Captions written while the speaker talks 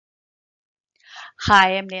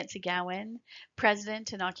Hi, I'm Nancy Gowan,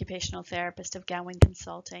 President and Occupational Therapist of Gowan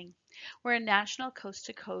Consulting. We're a national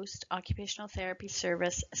coast-to-coast occupational therapy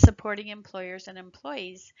service supporting employers and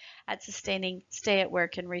employees at sustaining stay at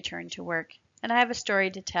work and return to work. And I have a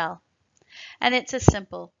story to tell, and it's a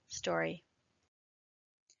simple story.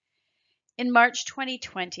 In March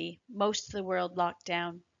 2020, most of the world locked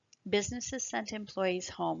down. Businesses sent employees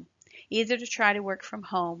home, either to try to work from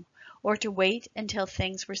home or to wait until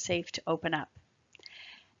things were safe to open up.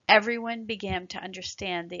 Everyone began to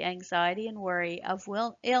understand the anxiety and worry of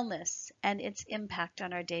illness and its impact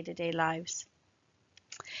on our day-to-day lives.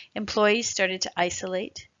 Employees started to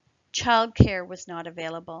isolate. Childcare was not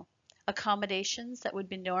available. Accommodations that would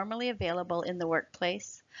be normally available in the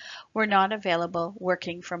workplace were not available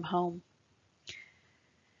working from home.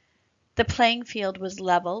 The playing field was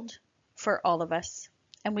leveled for all of us,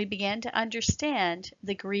 and we began to understand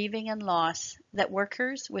the grieving and loss that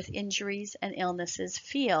workers with injuries and illnesses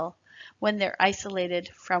feel when they're isolated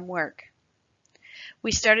from work.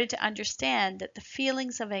 We started to understand that the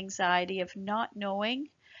feelings of anxiety of not knowing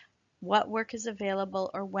what work is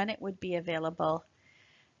available or when it would be available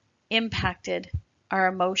impacted our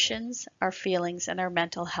emotions, our feelings, and our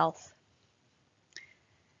mental health.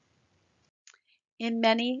 In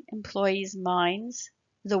many employees' minds,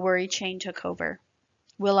 the worry chain took over.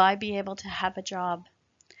 Will I be able to have a job?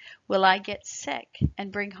 Will I get sick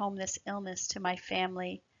and bring home this illness to my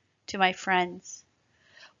family, to my friends?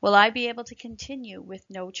 Will I be able to continue with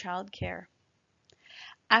no childcare?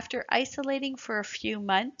 After isolating for a few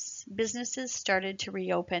months, businesses started to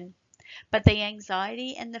reopen, but the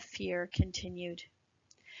anxiety and the fear continued.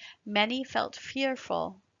 Many felt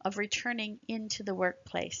fearful of returning into the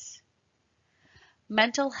workplace.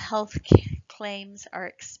 Mental health claims are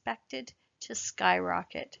expected to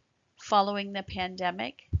skyrocket following the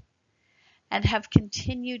pandemic and have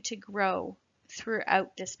continued to grow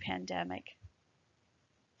throughout this pandemic.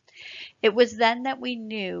 It was then that we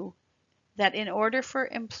knew that in order for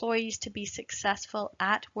employees to be successful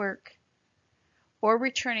at work or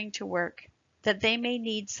returning to work, that they may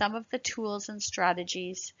need some of the tools and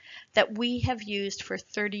strategies that we have used for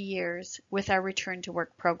 30 years with our return to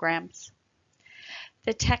work programs.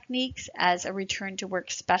 The techniques as a return to work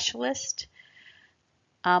specialist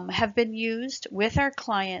have been used with our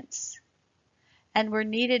clients and were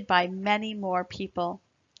needed by many more people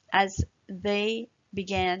as they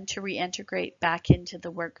began to reintegrate back into the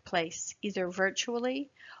workplace, either virtually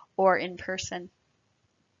or in person.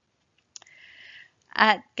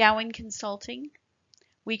 At Gowan Consulting,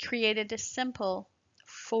 we created a simple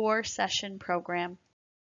 4-session program.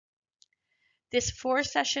 This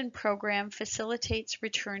 4-session program facilitates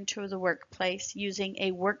return to the workplace using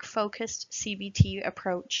a work-focused CBT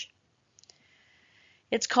approach.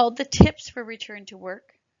 It's called the Tips for Return to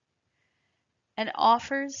Work and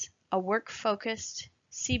offers a work-focused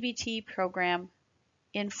CBT program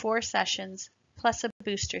in 4 sessions plus a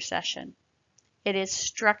booster session. It is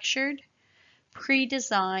structured,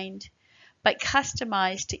 pre-designed, but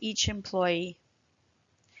customized to each employee.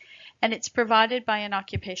 And it's provided by an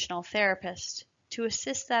occupational therapist to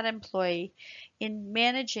assist that employee in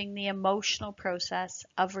managing the emotional process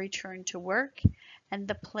of return to work and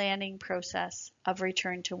the planning process of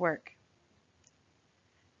return to work.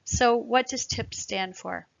 So what does TIPS stand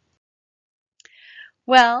for?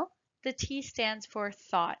 Well, the T stands for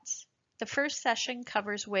thoughts. The first session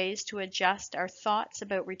covers ways to adjust our thoughts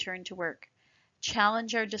about return to work,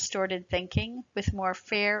 challenge our distorted thinking with more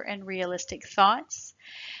fair and realistic thoughts,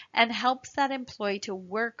 and helps that employee to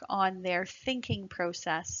work on their thinking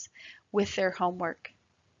process with their homework.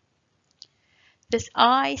 This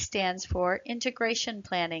I stands for integration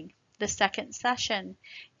planning. The second session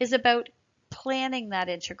is about planning that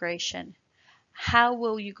integration. How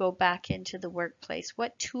will you go back into the workplace?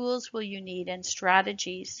 What tools will you need and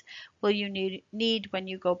strategies will you need when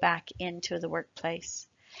you go back into the workplace?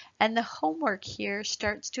 And the homework here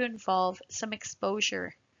starts to involve some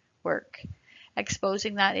exposure work,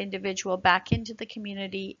 exposing that individual back into the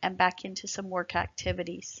community and back into some work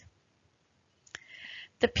activities.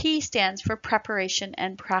 The P stands for preparation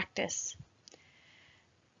and practice.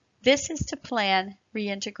 This is to plan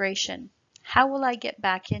reintegration. How will I get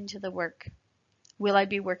back into the work? Will I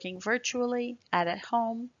be working virtually, at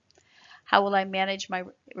home? How will I manage my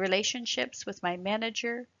relationships with my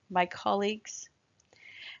manager, my colleagues?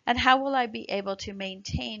 And how will I be able to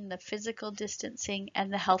maintain the physical distancing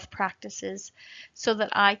and the health practices so that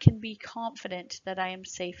I can be confident that I am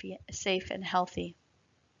safe and healthy?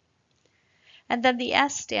 And then the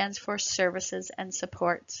S stands for services and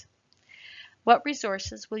supports. What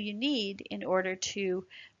resources will you need in order to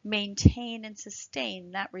maintain and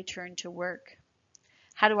sustain that return to work?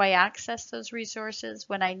 How do I access those resources?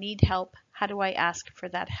 When I need help, how do I ask for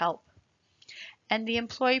that help? And the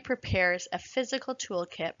employee prepares a physical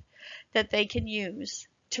toolkit that they can use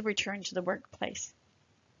to return to the workplace.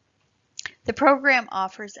 The program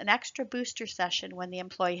offers an extra booster session when the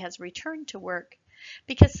employee has returned to work,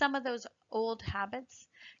 because some of those old habits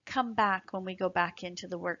come back when we go back into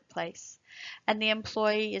the workplace. And the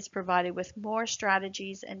employee is provided with more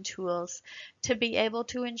strategies and tools to be able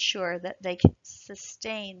to ensure that they can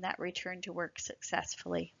sustain that return to work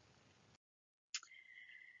successfully.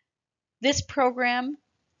 This program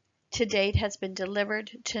to date has been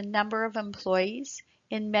delivered to a number of employees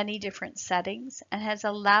in many different settings and has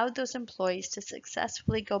allowed those employees to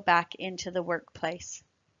successfully go back into the workplace.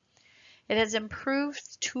 It has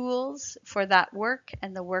improved tools for that work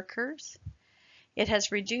and the workers. It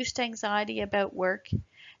has reduced anxiety about work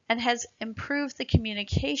and has improved the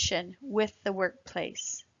communication with the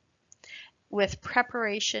workplace, with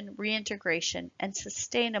preparation, reintegration, and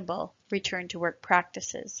sustainable return to work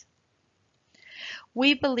practices.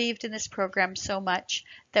 We believed in this program so much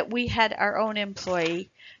that we had our own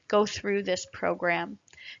employee go through this program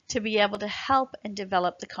to be able to help and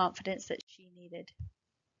develop the confidence that she needed.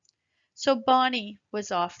 So Bonnie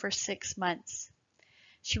was off for 6 months.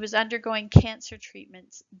 She was undergoing cancer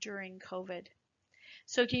treatments during COVID.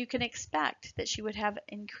 So you can expect that she would have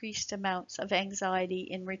increased amounts of anxiety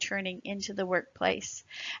in returning into the workplace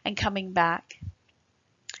and coming back.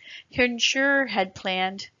 Her insurer had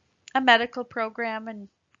planned a medical program and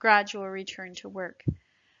gradual return to work.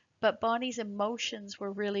 But Bonnie's emotions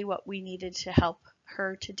were really what we needed to help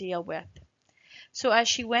her to deal with. So as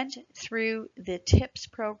she went through the TIPS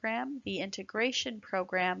program, the integration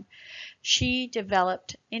program, she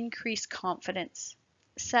developed increased confidence,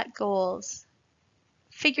 set goals,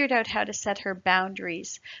 figured out how to set her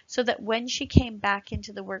boundaries so that when she came back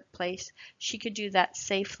into the workplace, she could do that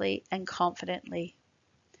safely and confidently.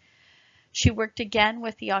 She worked again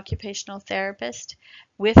with the occupational therapist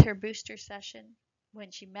with her booster session when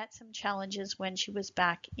she met some challenges when she was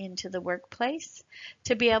back into the workplace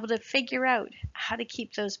to be able to figure out how to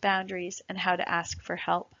keep those boundaries and how to ask for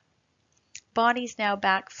help. Bonnie's now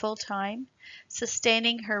back full-time,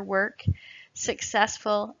 sustaining her work,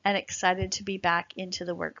 successful and excited to be back into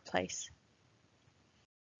the workplace.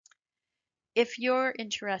 If you're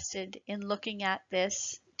interested in looking at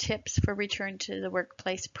this tips for return to the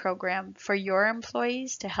workplace program for your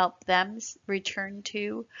employees to help them return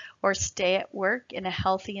to or stay at work in a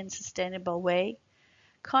healthy and sustainable way,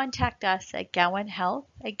 contact us at Gowan Health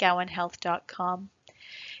at gowanhealth.com.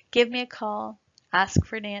 Give me a call, ask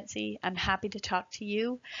for Nancy. I'm happy to talk to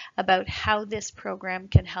you about how this program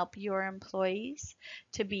can help your employees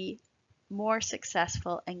to be more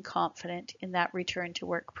successful and confident in that return to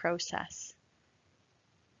work process.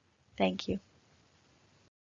 Thank you.